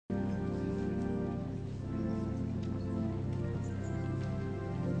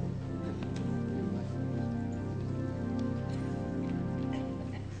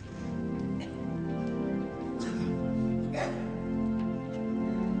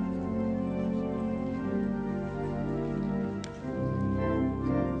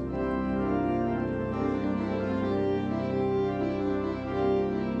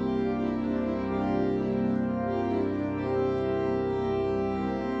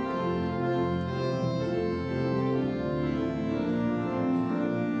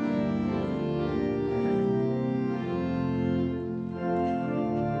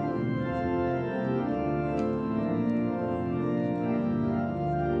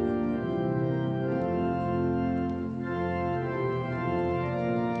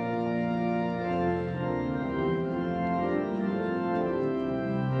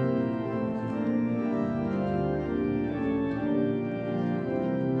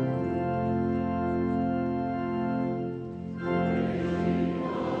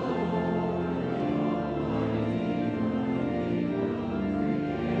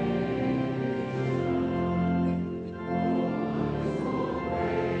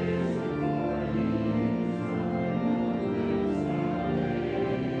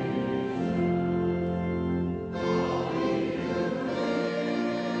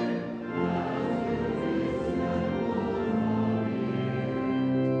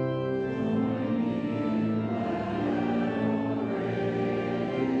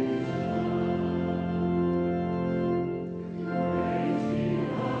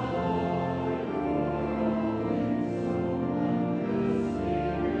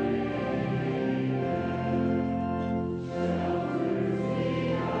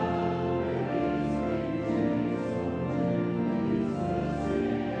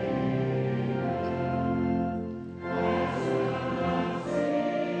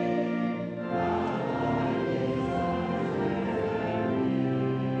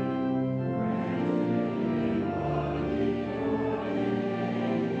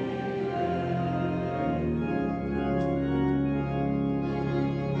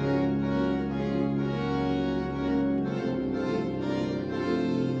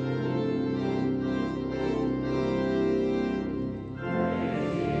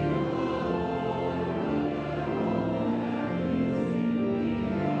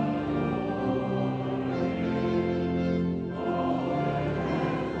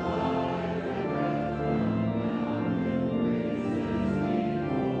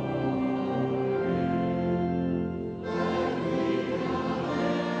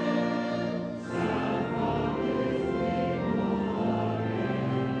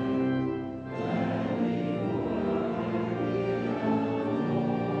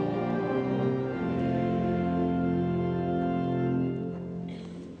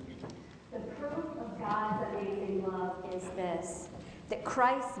that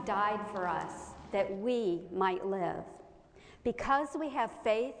Christ died for us that we might live. Because we have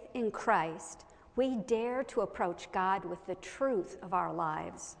faith in Christ, we dare to approach God with the truth of our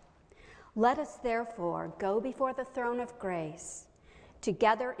lives. Let us therefore go before the throne of grace,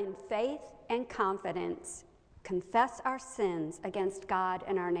 together in faith and confidence, confess our sins against God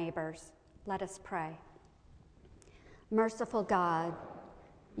and our neighbors. Let us pray. Merciful God,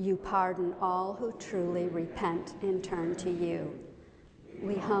 you pardon all who truly repent and turn to you.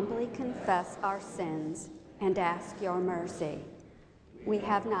 We humbly confess our sins and ask your mercy. We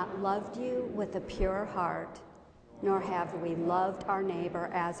have not loved you with a pure heart, nor have we loved our neighbor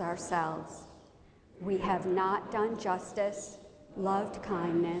as ourselves. We have not done justice, loved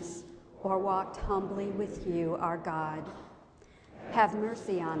kindness, or walked humbly with you, our God. Have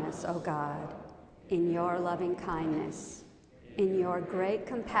mercy on us, O God, in your loving kindness. In your great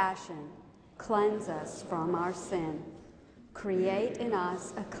compassion, cleanse us from our sin. Create in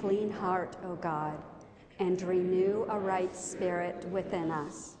us a clean heart, O God, and renew a right spirit within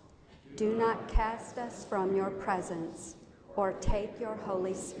us. Do not cast us from your presence or take your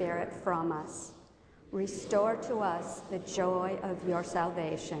Holy Spirit from us. Restore to us the joy of your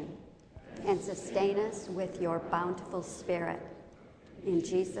salvation and sustain us with your bountiful Spirit. In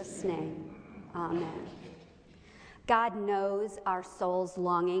Jesus' name, amen. God knows our soul's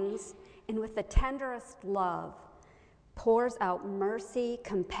longings, and with the tenderest love, pours out mercy,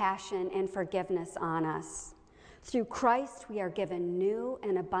 compassion, and forgiveness on us. Through Christ, we are given new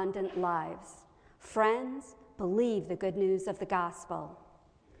and abundant lives. Friends, believe the good news of the gospel.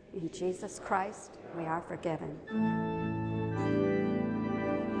 In Jesus Christ, we are forgiven.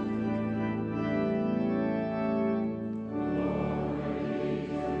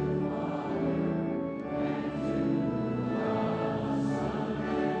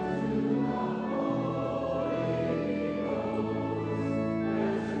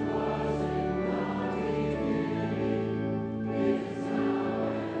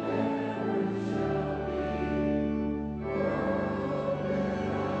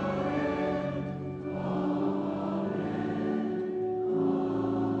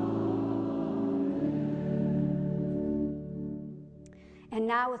 And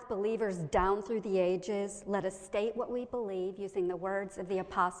now, with believers down through the ages, let us state what we believe using the words of the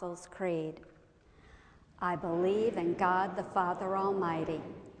Apostles' Creed. I believe in God the Father Almighty,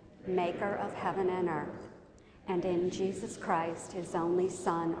 maker of heaven and earth, and in Jesus Christ, his only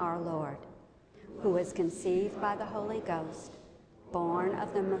Son, our Lord, who was conceived by the Holy Ghost, born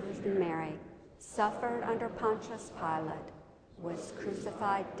of the Virgin Mary, suffered under Pontius Pilate, was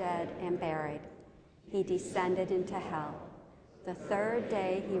crucified, dead, and buried. He descended into hell. The third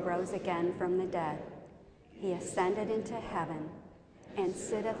day he rose again from the dead. He ascended into heaven and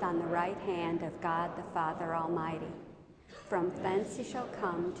sitteth on the right hand of God the Father Almighty. From thence he shall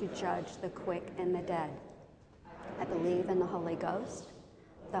come to judge the quick and the dead. I believe in the Holy Ghost,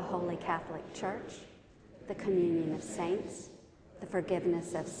 the Holy Catholic Church, the communion of saints, the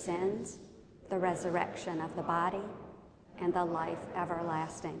forgiveness of sins, the resurrection of the body, and the life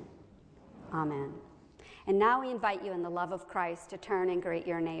everlasting. Amen. And now we invite you in the love of Christ to turn and greet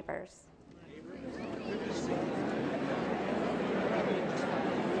your neighbors.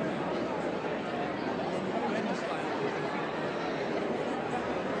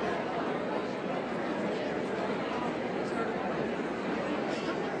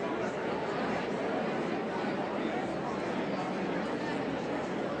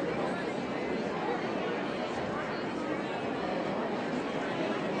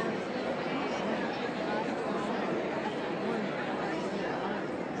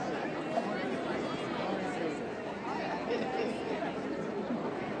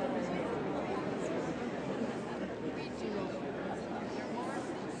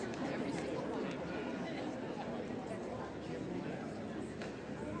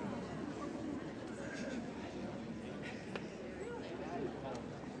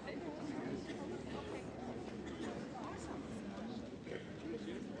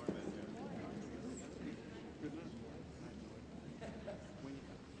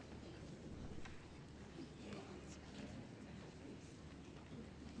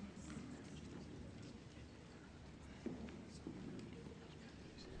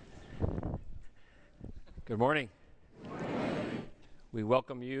 Good morning. We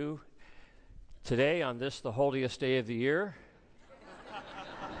welcome you today on this, the holiest day of the year. A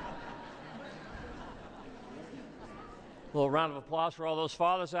little round of applause for all those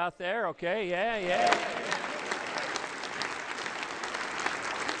fathers out there. Okay, yeah.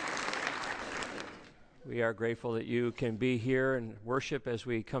 We are grateful that you can be here and worship as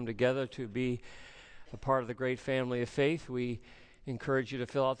we come together to be a part of the great family of faith. We encourage you to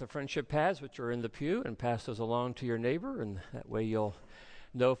fill out the friendship pads, which are in the pew, and pass those along to your neighbor, and that way you'll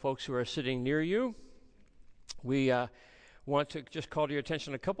know folks who are sitting near you. We want to just call to your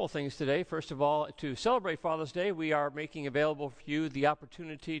attention a couple of things today. First of all, to celebrate Father's Day, we are making available for you the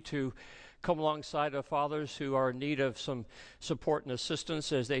opportunity to come alongside of fathers who are in need of some support and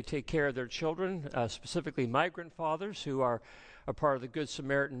assistance as they take care of their children, specifically migrant fathers who are a part of the Good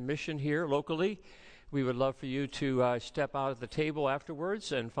Samaritan mission here locally. We would love for you to step out at the table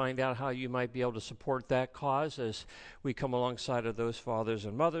afterwards and find out how you might be able to support that cause as we come alongside of those fathers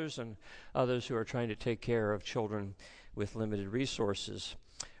and mothers and others who are trying to take care of children with limited resources.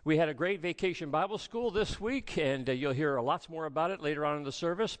 We had a great vacation Bible school this week, and you'll hear lots more about it later on in the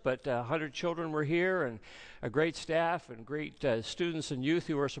service, but 100 children were here, and a great staff and great students and youth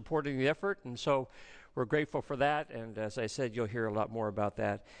who are supporting the effort, and so we're grateful for that, and as I said, you'll hear a lot more about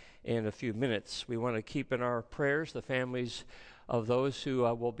that in a few minutes. We want to keep in our prayers the families of those who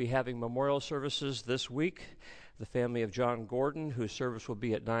will be having memorial services this week. The family of John Gordon, whose service will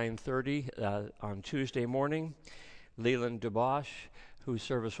be at 9:30 on Tuesday morning. Leland Dubois, whose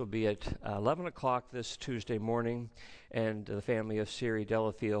service will be at 11 o'clock this Tuesday morning, and the family of Siri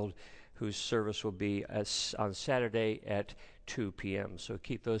Delafield, whose service will be on Saturday at 2 p.m. So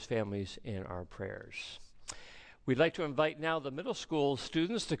keep those families in our prayers. We'd like to invite now the middle school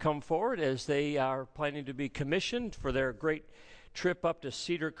students to come forward as they are planning to be commissioned for their great trip up to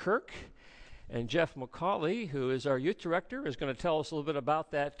Cedar Kirk. And Jeff McCauley, who is our youth director, is going to tell us a little bit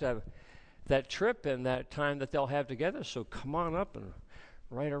about that trip and that time that they'll have together. So come on up and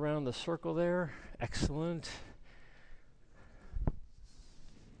right around the circle there. Excellent.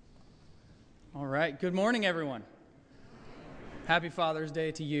 All right. Good morning, everyone. Happy Father's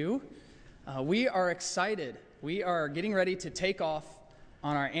Day to you. We are excited. We are getting ready to take off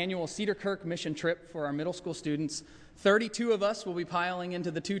on our annual Cedar Kirk mission trip for our middle school students. 32 of us will be piling into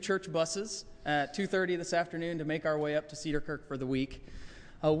the 2 church buses at 2:30 this afternoon to make our way up to Cedar Kirk for the week.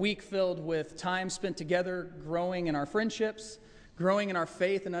 A week filled with time spent together, growing in our friendships, growing in our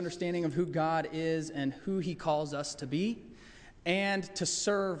faith and understanding of who God is and who He calls us to be, and to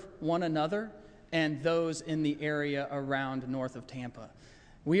serve one another and those in the area around north of Tampa.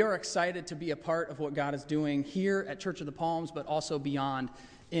 We are excited to be a part of what God is doing here at Church of the Palms, but also beyond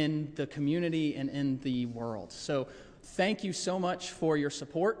in the community and in the world. So thank you so much for your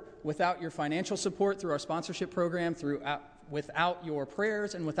support. Without your financial support through our sponsorship program, without your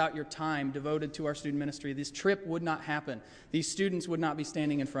prayers and without your time devoted to our student ministry, this trip would not happen. These students would not be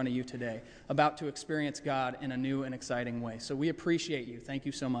standing in front of you today, about to experience God in a new and exciting way. So we appreciate you. Thank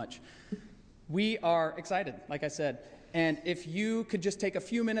you so much. We are excited, like I said. And if you could just take a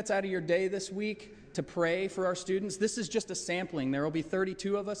few minutes out of your day this week to pray for our students. This is just a sampling. There will be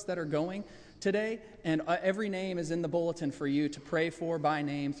 32 of us that are going today, and every name is in the bulletin for you to pray for by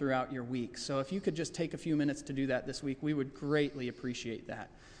name throughout your week. So if you could just take a few minutes to do that this week, we would greatly appreciate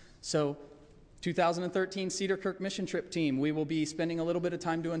that. So 2013 Cedar Kirk mission trip team, we will be spending a little bit of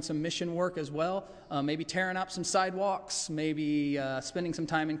time doing some mission work as well, maybe tearing up some sidewalks, maybe spending some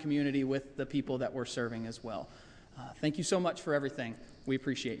time in community with the people that we're serving as well. Thank you so much for everything. We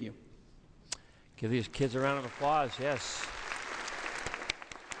appreciate you. Give these kids a round of applause, yes.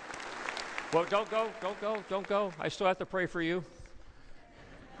 Well, don't go. I still have to pray for you.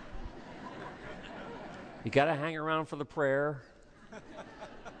 You got to hang around for the prayer.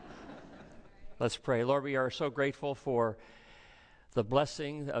 Let's pray. Lord, we are so grateful for the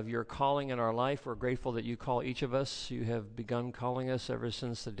blessing of your calling in our life. We're grateful that you call each of us. You have begun calling us ever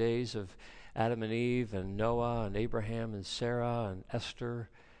since the days of Adam and Eve and Noah and Abraham and Sarah and Esther.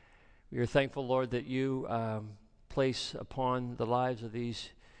 We are thankful, Lord, that you place upon the lives of these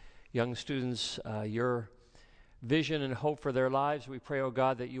young students your vision and hope for their lives. We pray, oh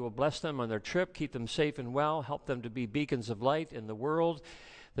God, that you will bless them on their trip, keep them safe and well, help them to be beacons of light in the world,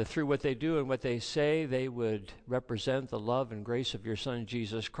 that through what they do and what they say, they would represent the love and grace of your Son,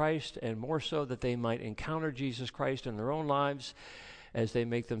 Jesus Christ, and more so that they might encounter Jesus Christ in their own lives as they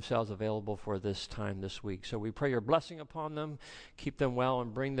make themselves available for this time this week. So we pray your blessing upon them, keep them well,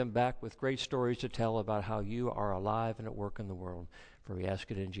 and bring them back with great stories to tell about how you are alive and at work in the world. For we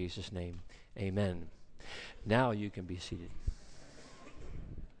ask it in Jesus' name. Amen. Now you can be seated.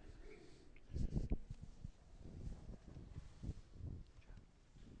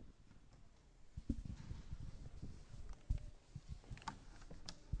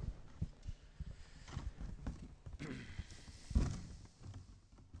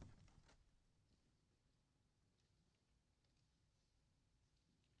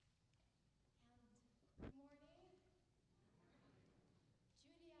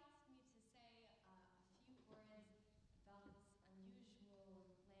 Judy asked me to say a few words about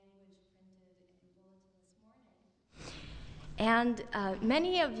And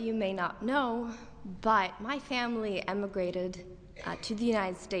many of you may not know, but my family emigrated to the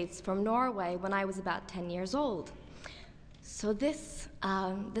United States from Norway when I was about 10 years old. So this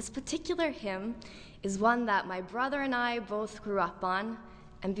particular hymn is one that my brother and I both grew up on,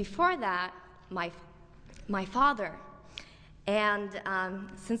 and before that, my father. And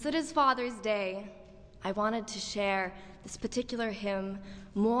since it is Father's Day, I wanted to share this particular hymn,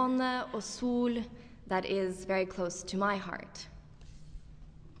 Måne og sol, that is very close to my heart.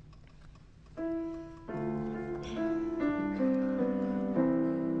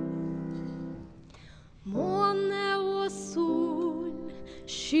 Måne og sol,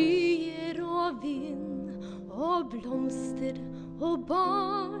 skyer og vind, og blomster og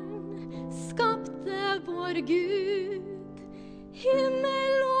barn, skapte vår Gud.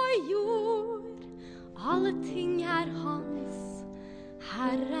 Himmel og jord, alle ting hans.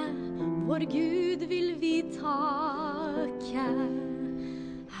 Herre, vår Gud vil vi takke.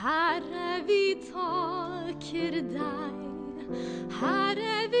 Herre, vi takker deg.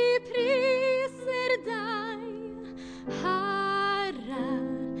 Herre, vi priser deg. Herre,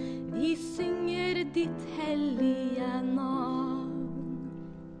 vi synger ditt hellige navn.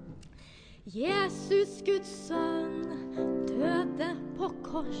 Jesus, Guds sønn, døde på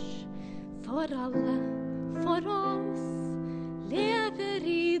kors for alle, for oss. Lever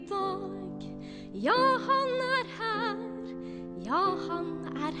i dag, ja, han er her, ja, han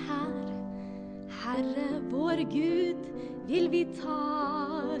er her. Herre, vår Gud, vil vi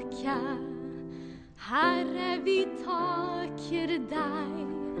takke. Herre, vi takker deg.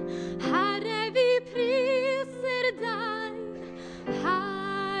 Herre, vi priser deg.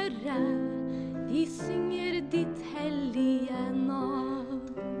 Herre, vi synger ditt hellige navn.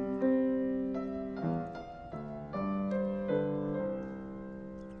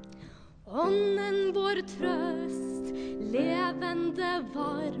 Ånden vår trøst, levende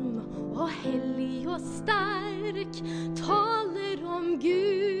varm og hellig og sterk, taler om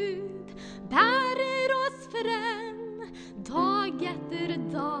Gud, bærer oss frem, dag etter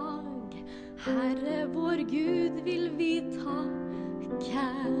dag. Herre, vår Gud, vil vi takke.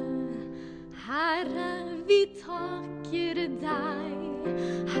 Herre, vi takker deg.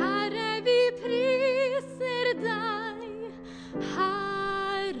 Herre, vi priser deg.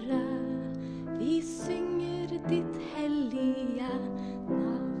 Herre, vi synger ditt hellige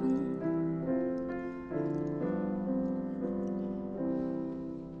navn.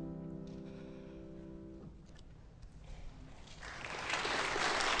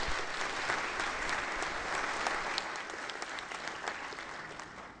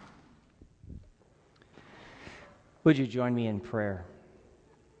 Would you join me in prayer?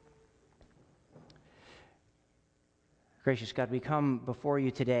 Gracious God, we come before you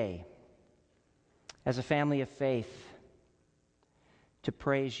today as a family of faith to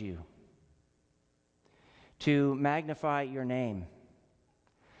praise you, to magnify your name,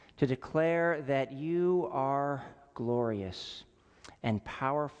 to declare that you are glorious and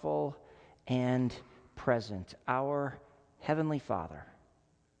powerful and present, our Heavenly Father,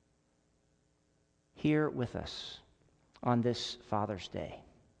 here with us on this Father's Day.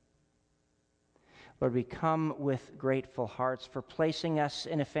 Lord, we come with grateful hearts for placing us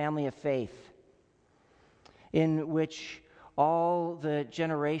in a family of faith in which all the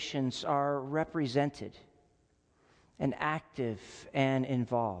generations are represented and active and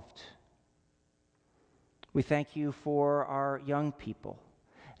involved. We thank you for our young people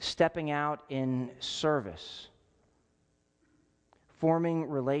stepping out in service, forming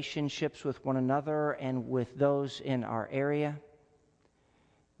relationships with one another and with those in our area.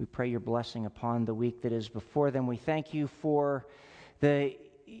 We pray your blessing upon the week that is before them. We thank you for the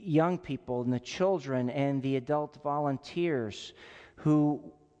young people and the children and the adult volunteers who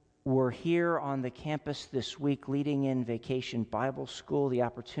were here on the campus this week leading in Vacation Bible School. The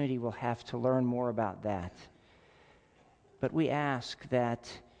opportunity we'll have to learn more about that. But we ask that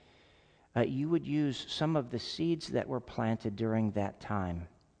you would use some of the seeds that were planted during that time.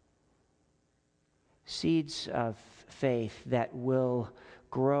 Seeds of faith that will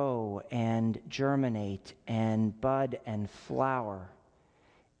grow and germinate and bud and flower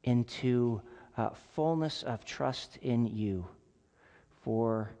into fullness of trust in you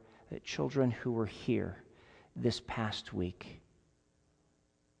for the children who were here this past week.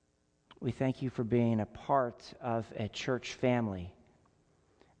 We thank you for being a part of a church family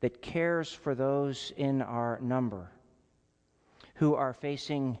that cares for those in our number who are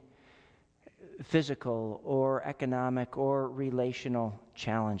facing physical or economic or relational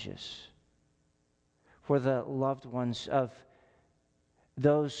challenges, for the loved ones of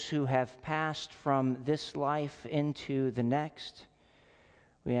those who have passed from this life into the next.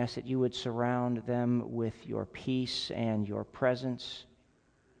 We ask that you would surround them with your peace and your presence,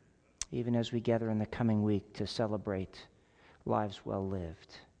 even as we gather in the coming week to celebrate lives well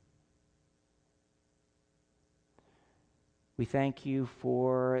lived. We thank you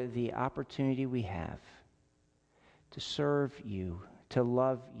for the opportunity we have to serve you, to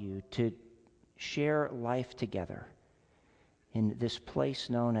love you, to share life together in this place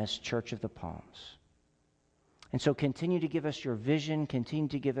known as Church of the Palms. And so continue to give us your vision, continue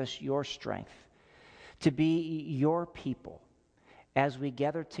to give us your strength to be your people as we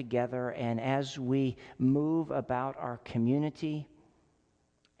gather together and as we move about our community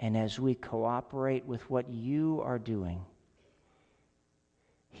and as we cooperate with what you are doing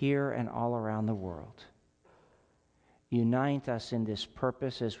here and all around the world. Unite us in this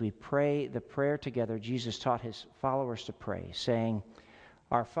purpose as we pray the prayer together Jesus taught his followers to pray, saying,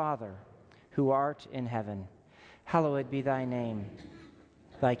 Our Father, who art in heaven, hallowed be thy name.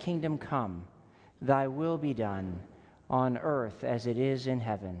 Thy kingdom come, thy will be done, on earth as it is in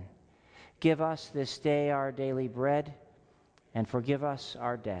heaven. Give us this day our daily bread, and forgive us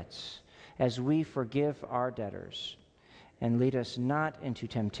our debts, as we forgive our debtors. And lead us not into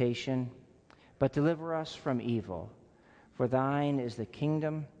temptation, but deliver us from evil. For thine is the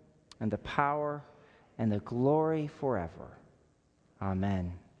kingdom, and the power, and the glory forever.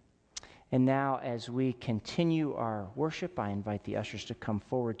 Amen. And now, as we continue our worship, I invite the ushers to come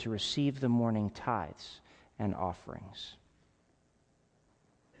forward to receive the morning tithes and offerings.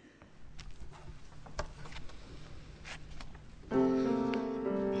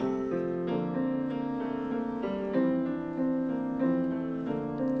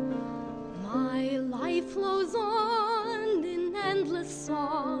 My life flows on in endless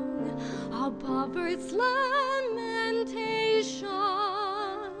song above earth's lamentation.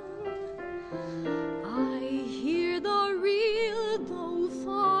 I hear the real, though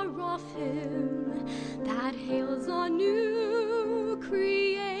far off hymn that hails a new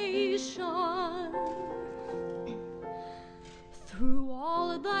creation. Through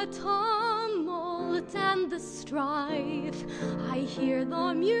all the tumult and the strife, I hear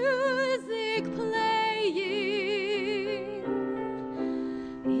the music playing.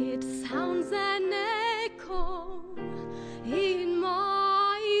 It sounds an echo in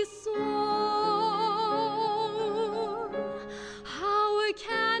my soul. How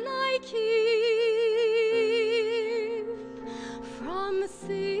can I keep from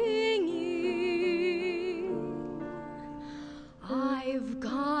singing? I've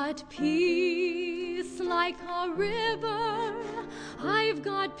got peace like a river. I've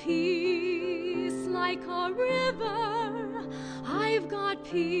got peace like a river. I've got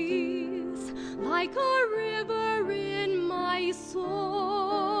peace like a river in my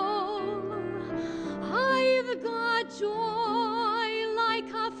soul. I've got joy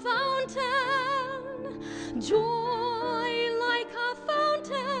like a fountain, joy like a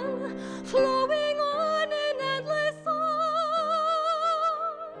fountain, flowing on an endless song,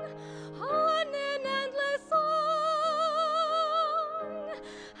 on an endless song,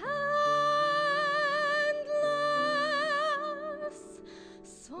 endless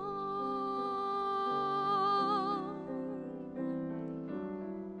song.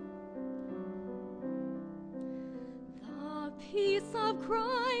 The peace of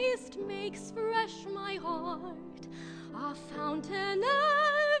Christ makes fresh my heart, a fountain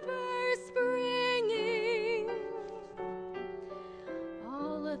ever springing.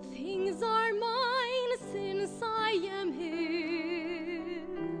 All things are mine since I am his.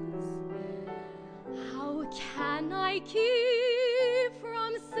 How can I keep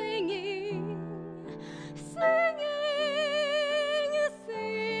from singing, singing,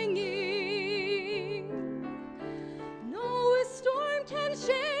 singing? No storm can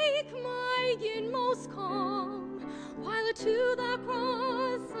shake my inmost calm, while to the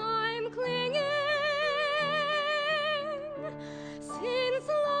cross I'm clinging. Since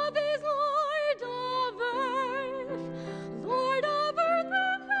love is Lord of earth, Lord of earth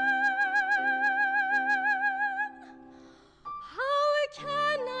and heaven,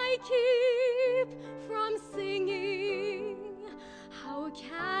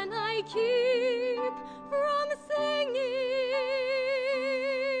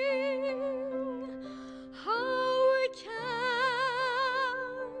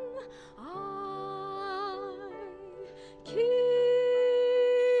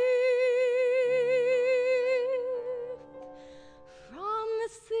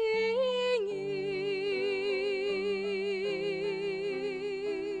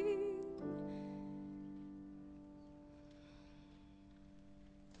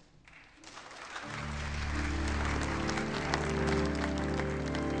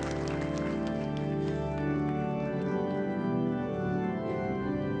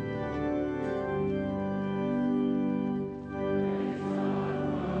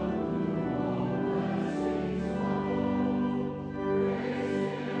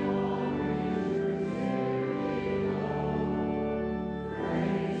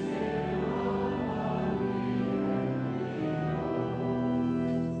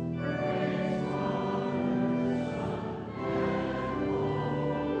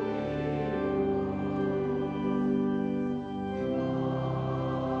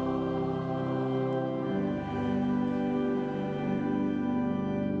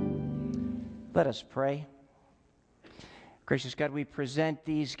 Let us pray. Gracious God, we present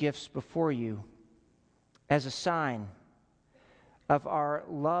these gifts before you as a sign of our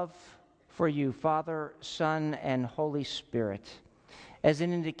love for you, Father, Son, and Holy Spirit, as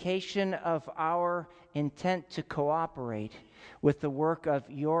an indication of our intent to cooperate with the work of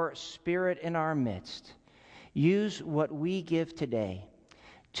your Spirit in our midst. Use what we give today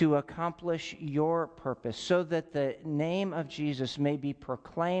to accomplish your purpose, so that the name of Jesus may be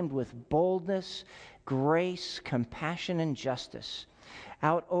proclaimed with boldness, grace, compassion, and justice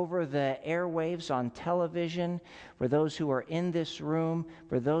out over the airwaves on television, for those who are in this room,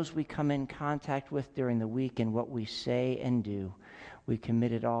 for those we come in contact with during the week, and what we say and do. We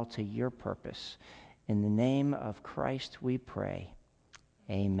commit it all to your purpose. In the name of Christ we pray.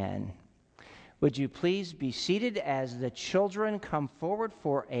 Amen. Would you please be seated as the children come forward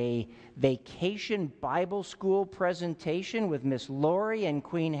for a Vacation Bible School presentation with Miss Lori and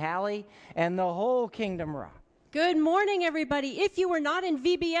Queen Hallie and the whole Kingdom Rock. Good morning, everybody. If you were not in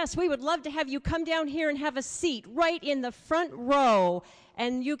VBS, we would love to have you come down here and have a seat right in the front row.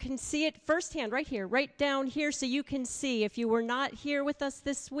 And you can see it firsthand right here, right down here, so you can see. If you were not here with us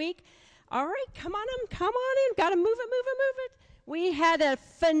this week, all right, come on in. Got to move it. We had a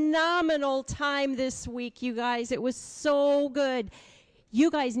phenomenal time this week, you guys. It was so good. You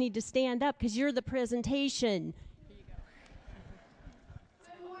guys need to stand up because you're the presentation.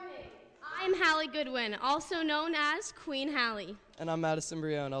 Good morning. I'm Hallie Goodwin, also known as Queen Hallie. And I'm Madison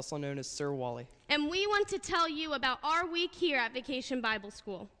Brion, also known as Sir Wally. And we want to tell you about our week here at Vacation Bible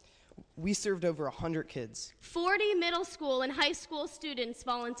School. We served over 100 kids. 40 middle school and high school students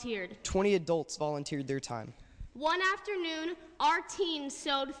volunteered. 20 adults volunteered their time. One afternoon, our team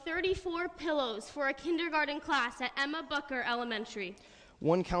sewed 34 pillows for a kindergarten class at Emma Booker Elementary.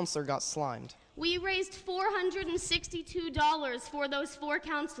 One counselor got slimed. We raised $462 for those 4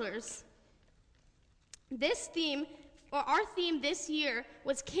 counselors. Our theme this year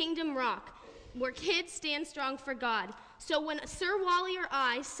was Kingdom Rock, where kids stand strong for God. So when Sir Wally or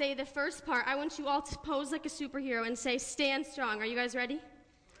I say the first part, I want you all to pose like a superhero and say, stand strong. Are you guys ready?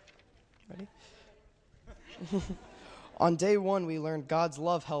 Ready? On day 1, we learned God's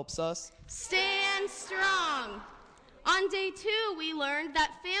love helps us stand strong. On day 2, we learned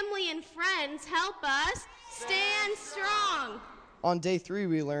that family and friends help us stand strong. On day 3,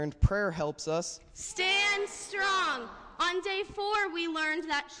 we learned prayer helps us stand strong. On day 4, we learned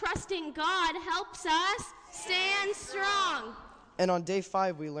that trusting God helps us stand strong. And on day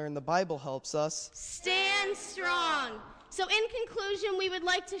 5, we learned the Bible helps us stand strong. So in conclusion, we would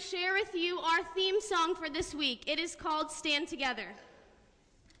like to share with you our theme song for this week. It is called Stand Together.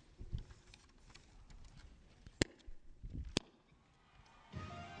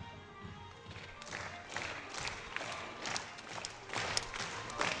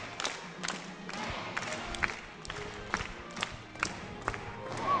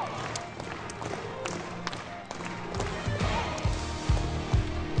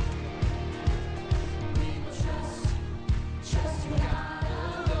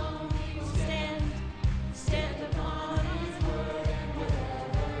 Stand upon His word and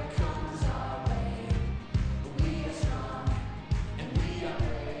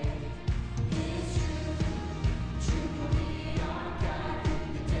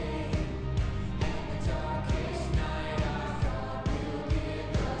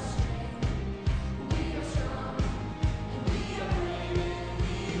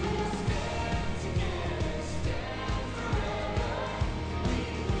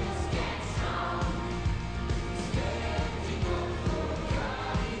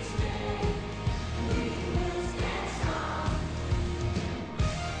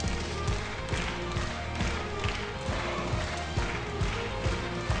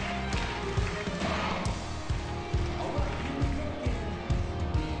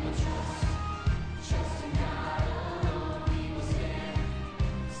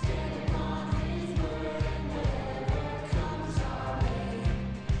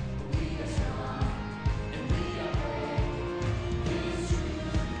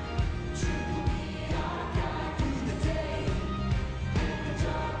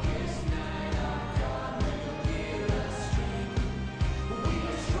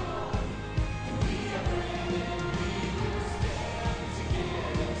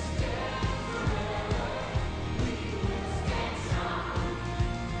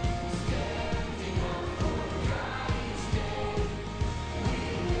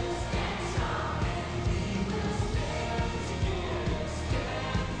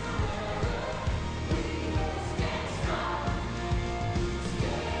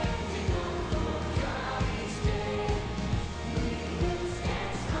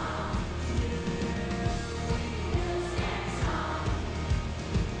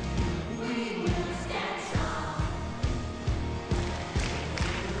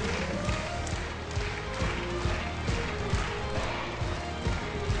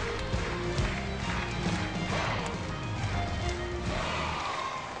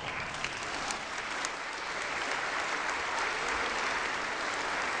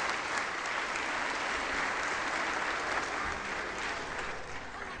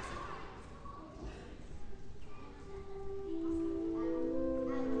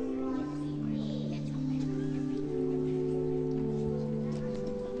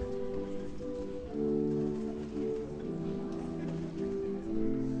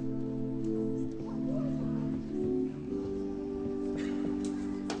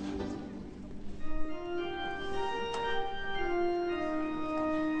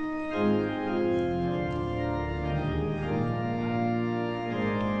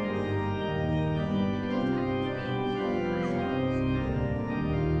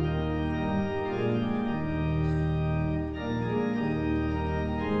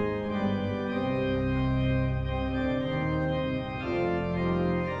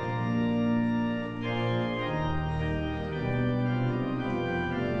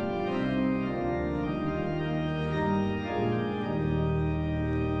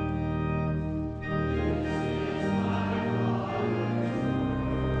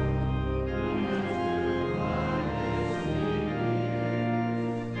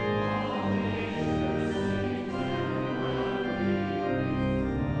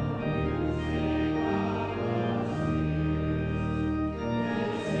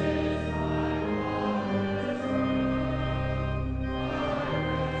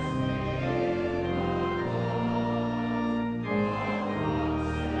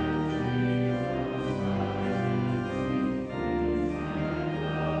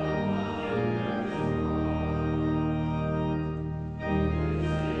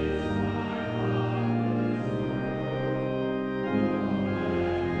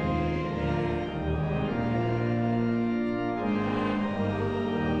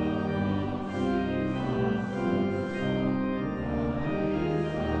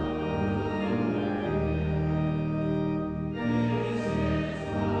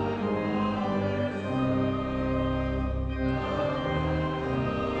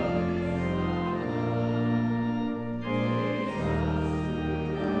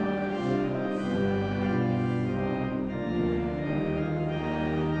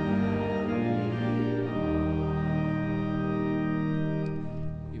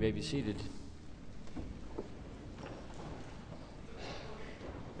may be seated.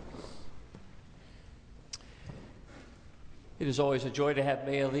 It is always a joy to have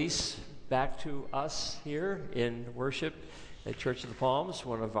May Elise back to us here in worship at Church of the Palms,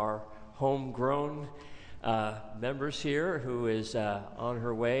 one of our homegrown members here who is on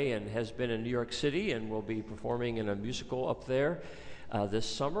her way and has been in New York City and will be performing in a musical up there this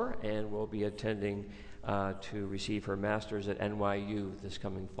summer, and will be attending to receive her master's at NYU this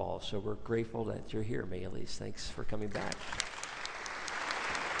coming fall. So we're grateful that you're here, May Elise. Thanks for coming back.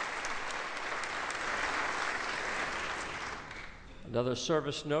 Another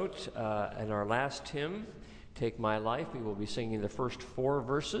service note, in our last hymn, Take My Life, we will be singing the first 4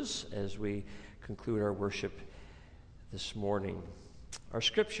 verses as we conclude our worship this morning. Our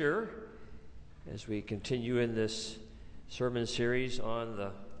scripture, as we continue in this sermon series on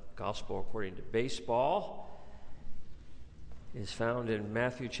the Gospel according to baseball, is found in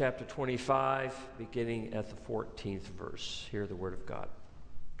Matthew chapter 25, beginning at the 14th verse. Hear the word of God.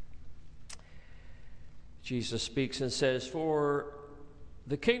 Jesus speaks and says, "For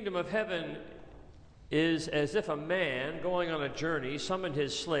the kingdom of heaven is as if a man going on a journey summoned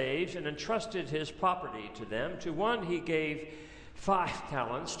his slaves and entrusted his property to them. To one he gave 5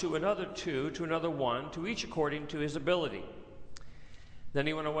 talents, to another 2, to another 1, to each according to his ability. Then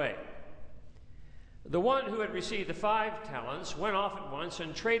he went away. The one who had received the 5 talents went off at once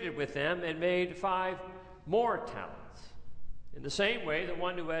and traded with them and made 5 more talents. In the same way, the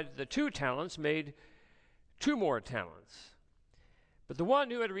one who had the 2 talents made 2 more talents. But the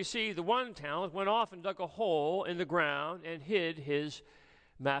one who had received the 1 talent went off and dug a hole in the ground and hid his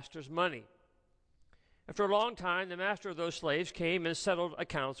master's money. After a long time, the master of those slaves came and settled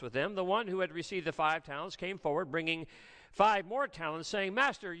accounts with them. The one who had received the 5 talents came forward, bringing 5 more talents, saying,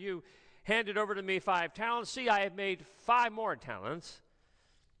 'Master, you handed over to me 5 talents. See, I have made 5 more talents.'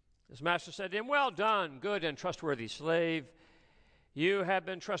 His master said to him, 'Well done, good and trustworthy slave. You have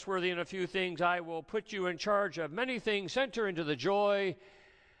been trustworthy in a few things. I will put you in charge of many things. Enter into the joy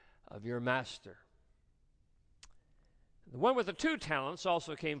of your master.' The one with the 2 talents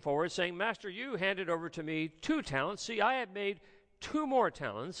also came forward, saying, 'Master, you handed over to me 2 talents. See, I have made 2 more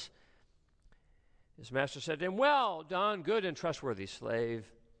talents.' His master said to him, 'Well done, good and trustworthy slave.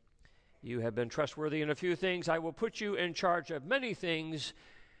 You have been trustworthy in a few things. I will put you in charge of many things.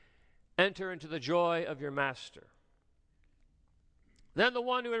 Enter into the joy of your master.' Then the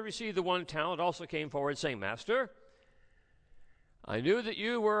one who had received the 1 talent also came forward, saying, 'Master, I knew that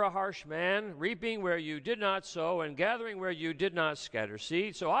you were a harsh man, reaping where you did not sow and gathering where you did not scatter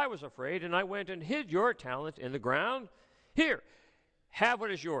seed. So I was afraid, and I went and hid your talent in the ground. Here, have what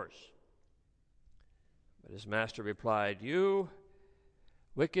is yours.' But his master replied, 'You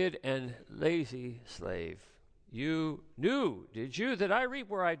wicked and lazy slave. You knew, did you, that I reap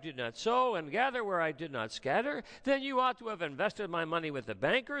where I did not sow and gather where I did not scatter? Then you ought to have invested my money with the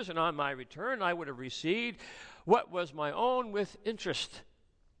bankers, and on my return I would have received what was my own with interest.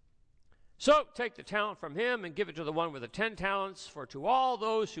 So take the talent from him and give it to the one with the 10 talents, for to all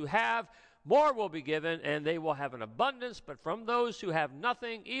those who have, more will be given, and they will have an abundance, but from those who have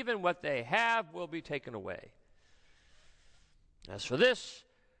nothing, even what they have will be taken away. As for this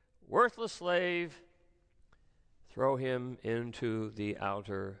worthless slave, throw him into the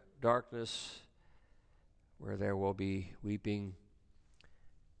outer darkness, where there will be weeping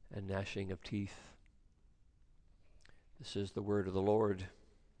and gnashing of teeth.'" This is the word of the Lord.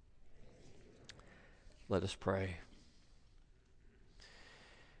 Let us pray.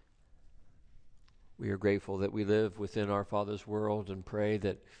 We are grateful that we live within our Father's world, and pray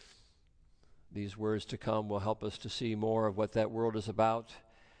that these words to come will help us to see more of what that world is about,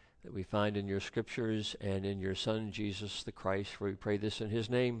 that we find in your scriptures and in your Son, Jesus the Christ. For we pray this in his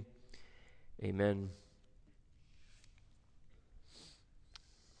name. Amen.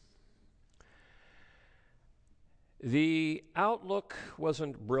 The outlook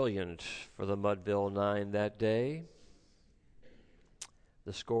wasn't brilliant for the Mudville Nine that day.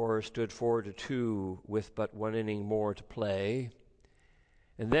 The score stood 4-2 with but 1 inning more to play.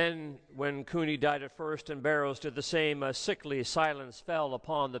 And then, when Cooney died at first and Barrows did the same, a sickly silence fell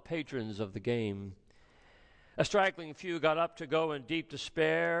upon the patrons of the game. A straggling few got up to go in deep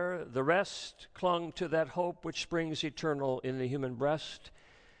despair. The rest clung to that hope which springs eternal in the human breast.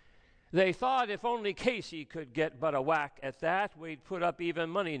 They thought if only Casey could get but a whack at that, we'd put up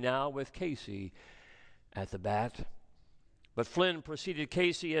even money now with Casey at the bat. But Flynn preceded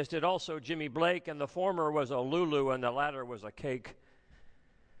Casey, as did also Jimmy Blake, and the former was a Lulu and the latter was a cake.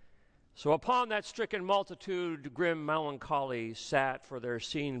 So upon that stricken multitude, grim melancholy sat, for there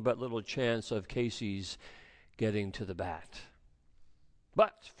seemed but little chance of Casey's getting to the bat.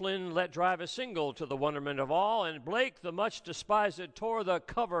 But Flynn let drive a single to the wonderment of all, and Blake, the much despised, tore the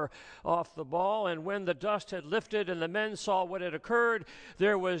cover off the ball. And when the dust had lifted and the men saw what had occurred,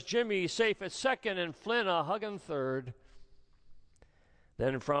 there was Jimmy safe at second and Flynn a hugging third.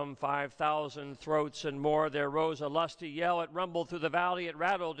 Then from 5,000 throats and more there rose a lusty yell. It rumbled through the valley, it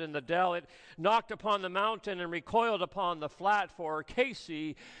rattled in the dell, it knocked upon the mountain and recoiled upon the flat, for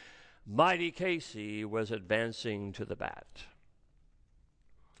Casey, mighty Casey, was advancing to the bat.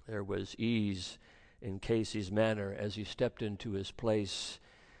 There was ease in Casey's manner as he stepped into his place.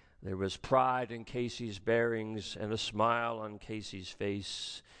 There was pride in Casey's bearings and a smile on Casey's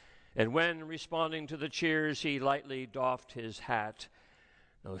face. And when, responding to the cheers, he lightly doffed his hat,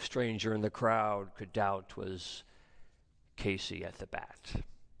 no stranger in the crowd could doubt 'twas Casey at the bat.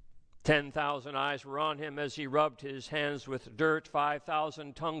 10,000 eyes were on him as he rubbed his hands with dirt.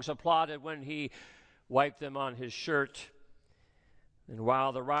 5,000 tongues applauded when he wiped them on his shirt. And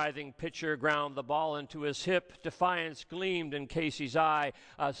while the writhing pitcher ground the ball into his hip, defiance gleamed in Casey's eye,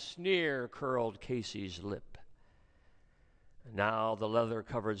 a sneer curled Casey's lip. And now the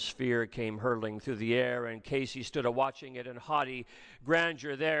leather-covered sphere came hurtling through the air, and Casey stood a-watching it in haughty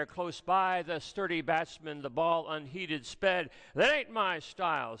grandeur there. Close by the sturdy batsman, the ball unheeded sped. "That ain't my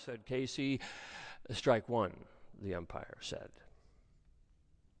style," said Casey. "Strike one," the umpire said.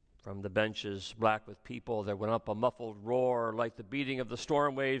 From the benches, black with people, there went up a muffled roar like the beating of the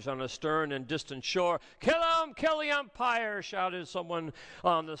storm waves on a stern and distant shore. "Kill him! Kill the umpire!" shouted someone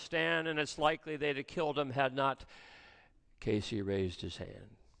on the stand, and it's likely they'd have killed him had not Casey raised his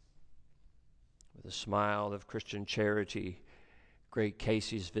hand. With a smile of Christian charity, great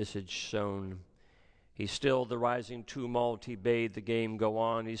Casey's visage shone. He stilled the rising tumult, he bade the game go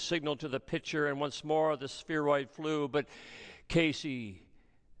on. He signaled to the pitcher, and once more the spheroid flew, but Casey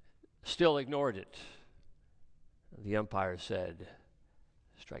still ignored it. The umpire said,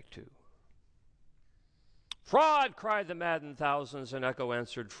 "Strike two." "Fraud!" cried the maddened thousands, and echo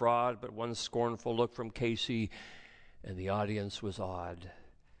answered fraud. But one scornful look from Casey, and the audience was awed.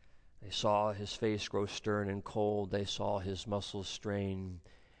 They saw his face grow stern and cold. They saw his muscles strain,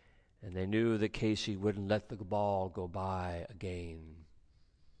 and they knew that Casey wouldn't let the ball go by again.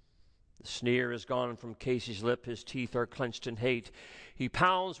 The sneer is gone from Casey's lip, his teeth are clenched in hate. He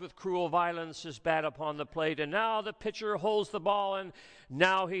pounds with cruel violence his bat upon the plate, and now the pitcher holds the ball, and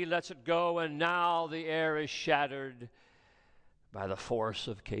now he lets it go, and now the air is shattered by the force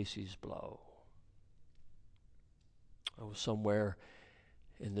of Casey's blow. Oh, somewhere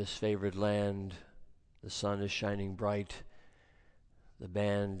in this favored land, the sun is shining bright. The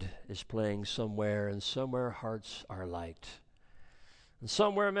band is playing somewhere, and somewhere hearts are light. And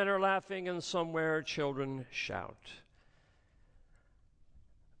somewhere men are laughing, and somewhere children shout.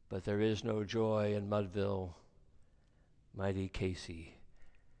 But there is no joy in Mudville. Mighty Casey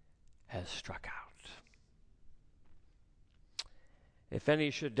has struck out. If any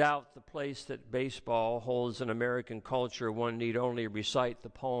should doubt the place that baseball holds in American culture, one need only recite the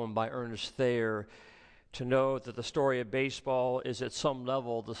poem by Ernest Thayer to know that the story of baseball is at some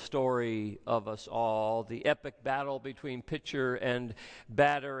level the story of us all. The epic battle between pitcher and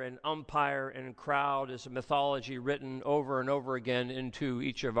batter and umpire and crowd is a mythology written over and over again into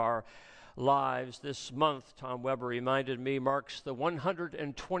each of our lives. This month, Tom Weber reminded me, marks the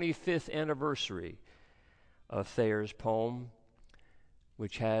 125th anniversary of Thayer's poem,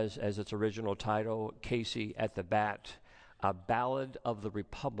 which has as its original title, Casey at the Bat, a ballad of the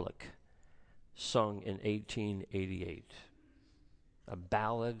Republic, sung in 1888. A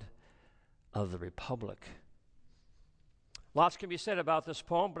ballad of the Republic. Lots can be said about this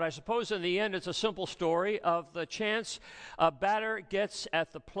poem, but I suppose in the end it's a simple story of the chance a batter gets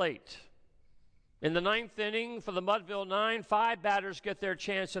at the plate. In the ninth inning for the Mudville Nine, 5 batters get their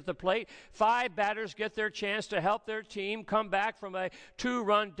chance at the plate. 5 batters get their chance to help their team come back from a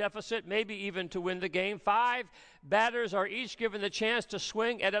 2-run deficit, maybe even to win the game. 5 batters are each given the chance to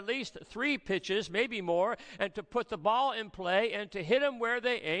swing at least 3 pitches, maybe more, and to put the ball in play and to hit them where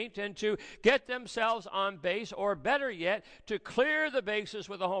they ain't and to get themselves on base, or better yet, to clear the bases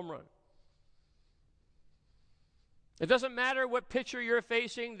with a home run. It doesn't matter what pitcher you're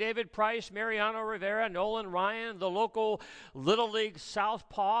facing, David Price, Mariano Rivera, Nolan Ryan, the local Little League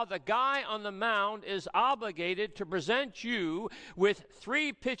southpaw. The guy on the mound is obligated to present you with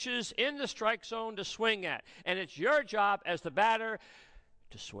 3 pitches in the strike zone to swing at. And it's your job as the batter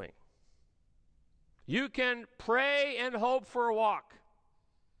to swing. You can pray and hope for a walk.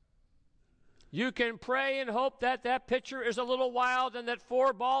 You can pray and hope that that pitcher is a little wild and that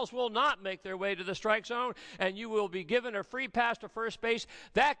 4 balls will not make their way to the strike zone and you will be given a free pass to first base.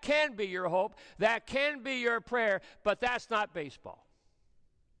 That can be your hope. That can be your prayer, but that's not baseball.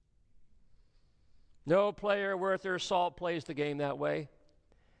 No player worth their salt plays the game that way,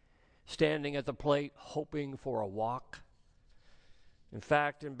 standing at the plate hoping for a walk. In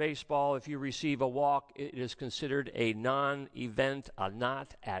fact, in baseball, if you receive a walk, it is considered a non-event, a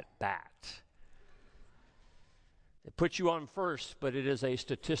not at bat. It puts you on first, but it is a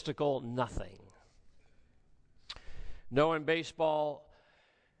statistical nothing. No, in baseball,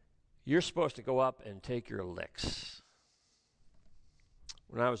 you're supposed to go up and take your licks.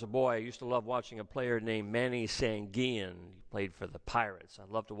 When I was a boy, I used to love watching a player named Manny Sanguillen. He played for the Pirates.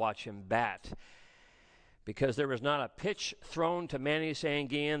 I loved to watch him bat because there was not a pitch thrown to Manny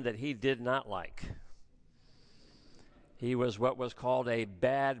Sanguillen that he did not like. He was what was called a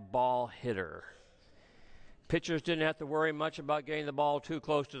bad ball hitter. Pitchers didn't have to worry much about getting the ball too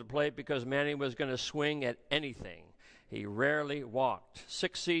close to the plate because Manny was going to swing at anything. He rarely walked.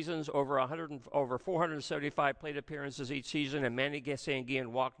 6 seasons, over 475 plate appearances each season, and Manny Sanguillen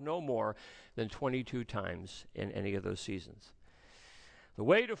walked no more than 22 times in any of those seasons. The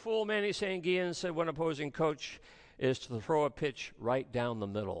way to fool Manny Sanguillen, said one opposing coach, is to throw a pitch right down the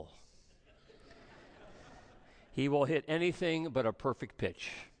middle. He will hit anything but a perfect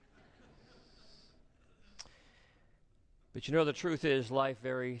pitch. But you know, the truth is, life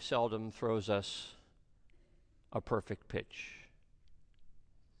very seldom throws us a perfect pitch.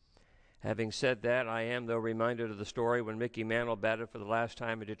 Having said that, I am, though, reminded of the story when Mickey Mantle batted for the last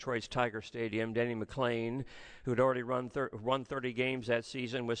time at Detroit's Tiger Stadium. Denny McLain, who had already won 30 games that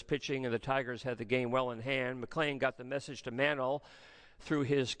season, was pitching, and the Tigers had the game well in hand. McLain got the message to Mantle through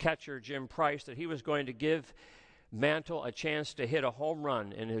his catcher, Jim Price, that he was going to give Mantle a chance to hit a home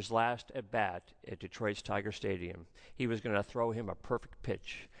run in his last at-bat at Detroit's Tiger Stadium. He was going to throw him a perfect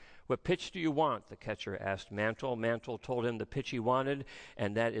pitch. What pitch do you want? The catcher asked Mantle. Mantle told him the pitch he wanted,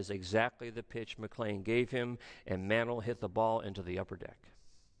 and that is exactly the pitch McLain gave him, and Mantle hit the ball into the upper deck.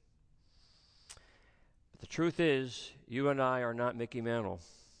 But the truth is, you and I are not Mickey Mantle.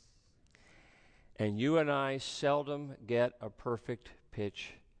 And you and I seldom get a perfect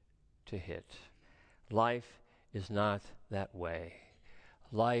pitch to hit. Life is not that way.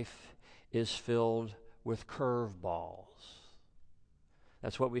 Life is filled with curveballs.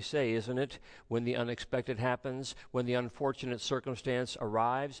 That's what we say, isn't it? When the unexpected happens, when the unfortunate circumstance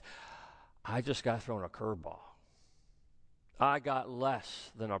arrives, I just got thrown a curveball. I got less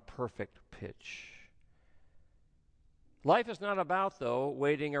than a perfect pitch. Life is not about, though,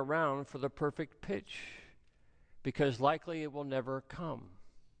 waiting around for the perfect pitch, because likely it will never come.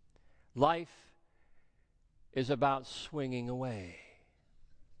 Life is about swinging away.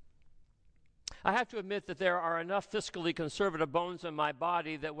 I have to admit that there are enough fiscally conservative bones in my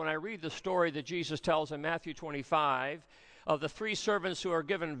body that when I read the story that Jesus tells in Matthew 25 of the 3 servants who are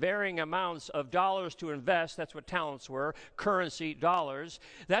given varying amounts of dollars to invest, that's what talents were, currency, dollars,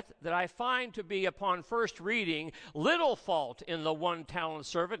 that I find to be, upon first reading, little fault in the 1 talent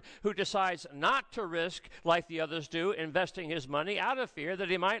servant who decides not to risk, like the others do, investing his money out of fear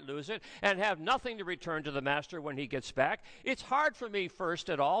that he might lose it and have nothing to return to the master when he gets back. It's hard for me, first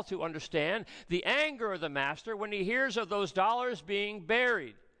at all, to understand the anger of the master when he hears of those dollars being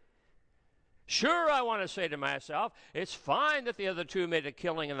buried. Sure, I want to say to myself, it's fine that the other 2 made a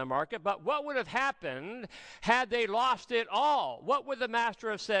killing in the market, but what would have happened had they lost it all? What would the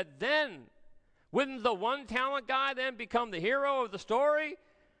master have said then? Wouldn't the 1 talent guy then become the hero of the story?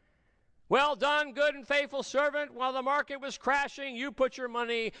 Well done, good and faithful servant. While the market was crashing, you put your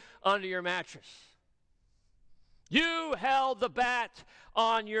money under your mattress. You held the bat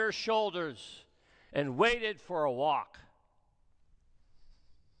on your shoulders and waited for a walk.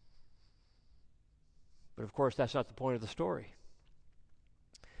 But of course, that's not the point of the story.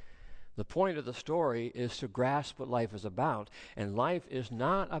 The point of the story is to grasp what life is about. And life is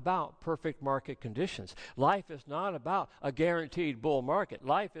not about perfect market conditions. Life is not about a guaranteed bull market.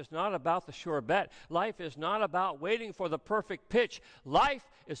 Life is not about the sure bet. Life is not about waiting for the perfect pitch. Life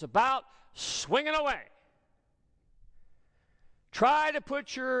is about swinging away. Try to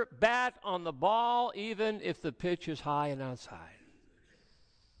put your bat on the ball even if the pitch is high and outside.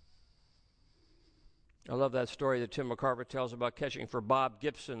 I love that story that Tim McCarver tells about catching for Bob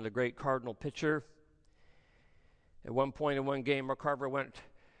Gibson, the great Cardinal pitcher. At one point in one game, McCarver went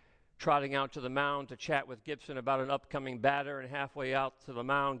trotting out to the mound to chat with Gibson about an upcoming batter, and halfway out to the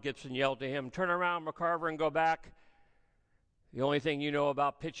mound, Gibson yelled to him, "Turn around, McCarver, and go back. The only thing you know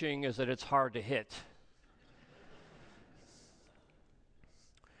about pitching is that it's hard to hit."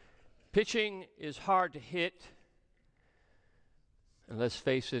 Pitching is hard to hit, and let's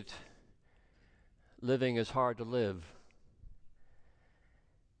face it, living is hard to live.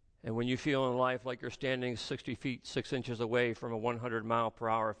 And when you feel in life like you're standing 60 feet, 6 inches away from a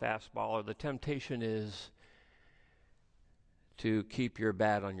 100-mile-per-hour fastballer, the temptation is to keep your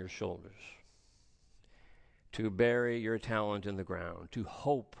bat on your shoulders, to bury your talent in the ground, to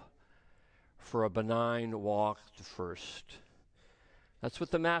hope for a benign walk to first. That's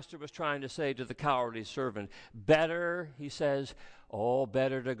what the master was trying to say to the cowardly servant. Better, he says,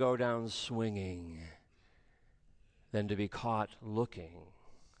 better to go down swinging than to be caught looking.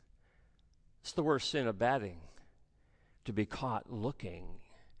 It's the worst sin of batting, to be caught looking,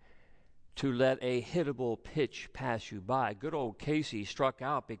 to let a hittable pitch pass you by. Good old Casey struck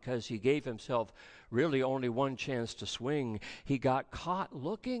out because he gave himself really only one chance to swing. He got caught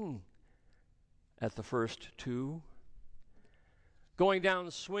looking at the first two. Going down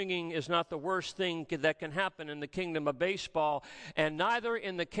swinging is not the worst thing that can happen in the kingdom of baseball, and neither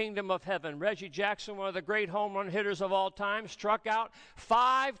in the kingdom of heaven. Reggie Jackson, one of the great home run hitters of all time, struck out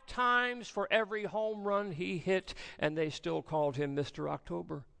 5 times for every home run he hit, and they still called him Mr.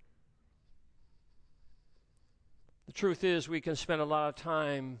 October. The truth is, we can spend a lot of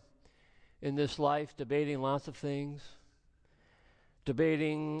time in this life debating lots of things.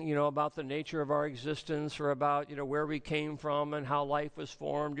 Debating, about the nature of our existence, or about, where we came from and how life was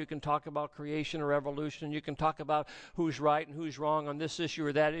formed. You can talk about creation or evolution. You can talk about who's right and who's wrong on this issue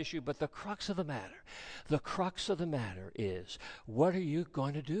or that issue. But the crux of the matter is, what are you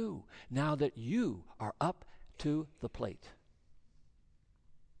going to do now that you are up to the plate?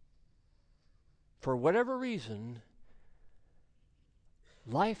 For whatever reason,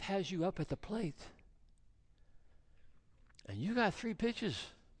 life has you up at the plate. And you got 3 pitches.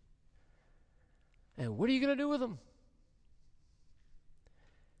 And what are you going to do with them?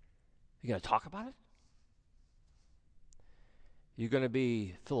 You going to talk about it? You going to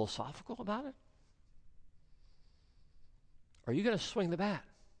be philosophical about it? Are you going to swing the bat?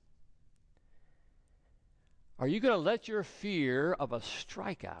 Are you going to let your fear of a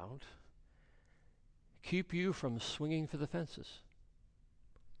strikeout keep you from swinging for the fences?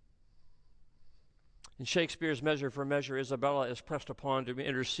 In Shakespeare's Measure for Measure, Isabella is pressed upon to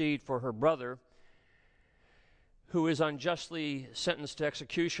intercede for her brother, who is unjustly sentenced to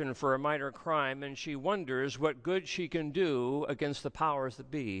execution for a minor crime, and she wonders what good she can do against the powers that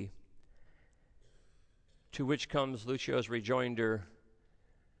be. To which comes Lucio's rejoinder,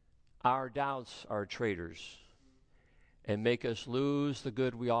 "Our doubts are traitors, and make us lose the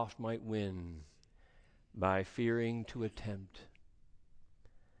good we oft might win by fearing to attempt."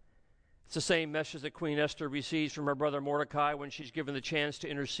 It's the same message that Queen Esther receives from her brother Mordecai when she's given the chance to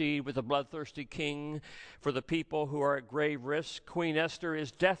intercede with the bloodthirsty king for the people who are at grave risk. Queen Esther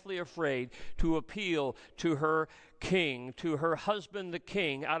is deathly afraid to appeal to her king, to her husband the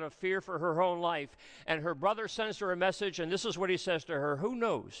king, out of fear for her own life. And her brother sends her a message, and this is what he says to her: "Who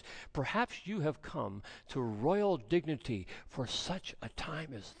knows, perhaps you have come to royal dignity for such a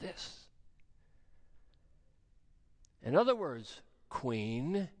time as this." In other words,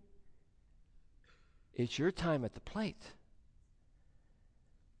 Queen, it's your time at the plate.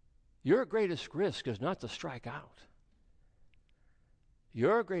 Your greatest risk is not to strike out.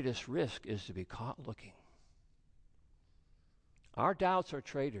 Your greatest risk is to be caught looking. Our doubts are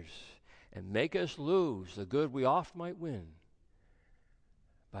traitors and make us lose the good we oft might win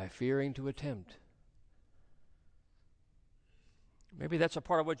by fearing to attempt. Maybe that's a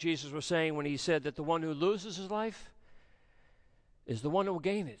part of what Jesus was saying when he said that the one who loses his life is the one who will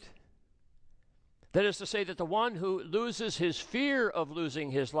gain it. That is to say that the one who loses his fear of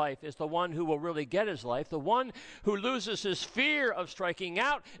losing his life is the one who will really get his life. The one who loses his fear of striking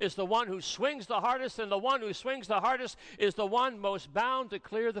out is the one who swings the hardest, and the one who swings the hardest is the one most bound to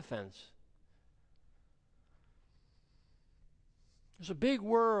clear the fence. There's a big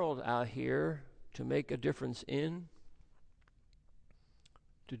world out here to make a difference in,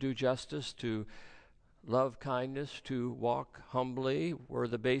 to do justice, to love kindness, to walk humbly, were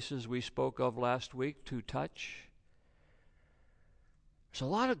the bases we spoke of last week, to touch. There's a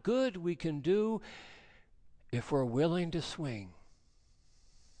lot of good we can do if we're willing to swing.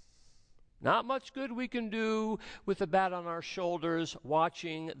 Not much good we can do with the bat on our shoulders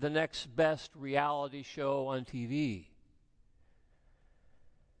watching the next best reality show on TV.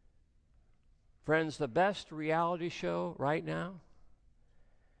 Friends, the best reality show right now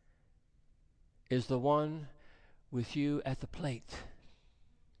is the one with you at the plate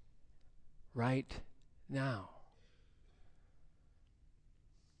right now.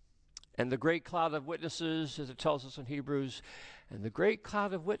 And the great cloud of witnesses, as it tells us in Hebrews, and the great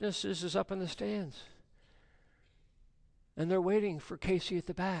cloud of witnesses is up in the stands. And they're waiting for Casey at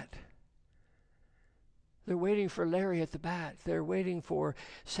the bat. They're waiting for Larry at the bat. They're waiting for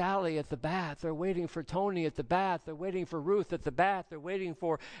Sally at the bat. They're waiting for Tony at the bat. They're waiting for Ruth at the bat. They're waiting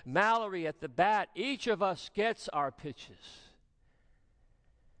for Mallory at the bat. Each of us gets our pitches.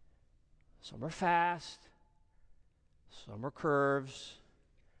 Some are fast. Some are curves.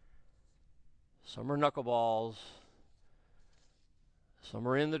 Some are knuckleballs. Some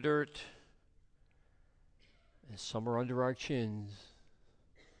are in the dirt. And some are under our chins.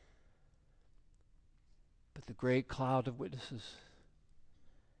 But the great cloud of witnesses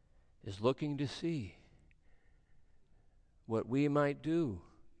is looking to see what we might do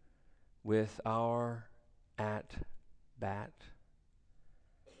with our at-bat.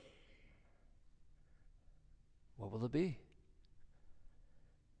 What will it be?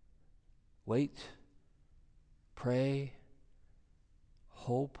 Wait, pray,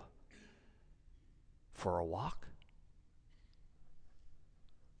 hope for a walk?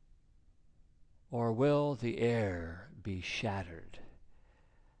 Or will the air be shattered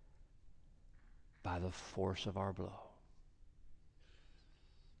by the force of our blow?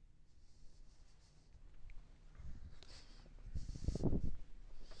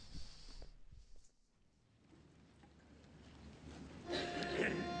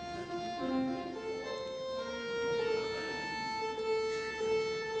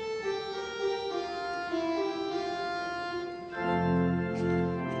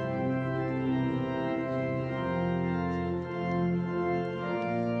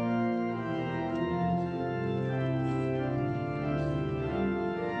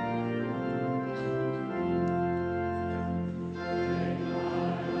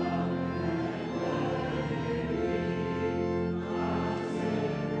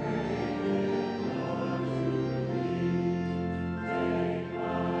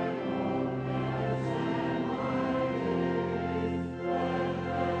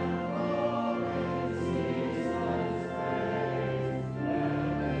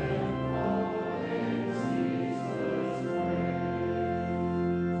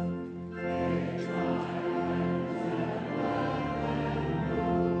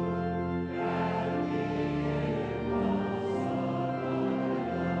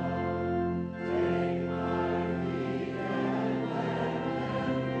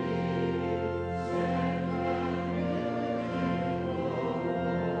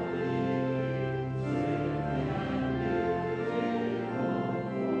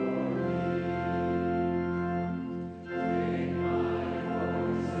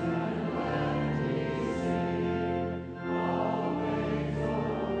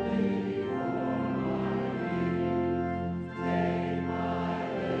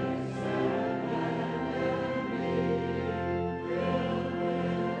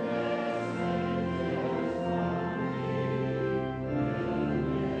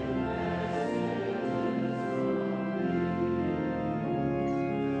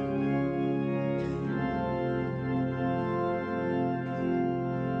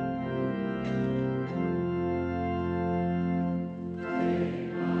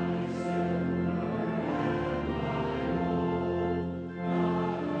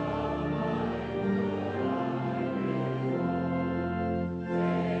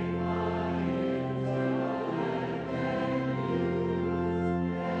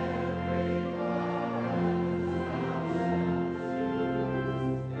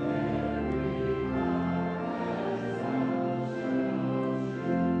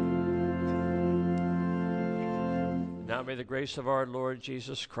 Now may the grace of our Lord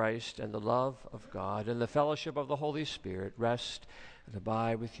Jesus Christ and the love of God and the fellowship of the Holy Spirit rest and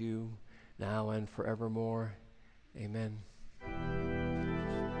abide with you now and forevermore. Amen.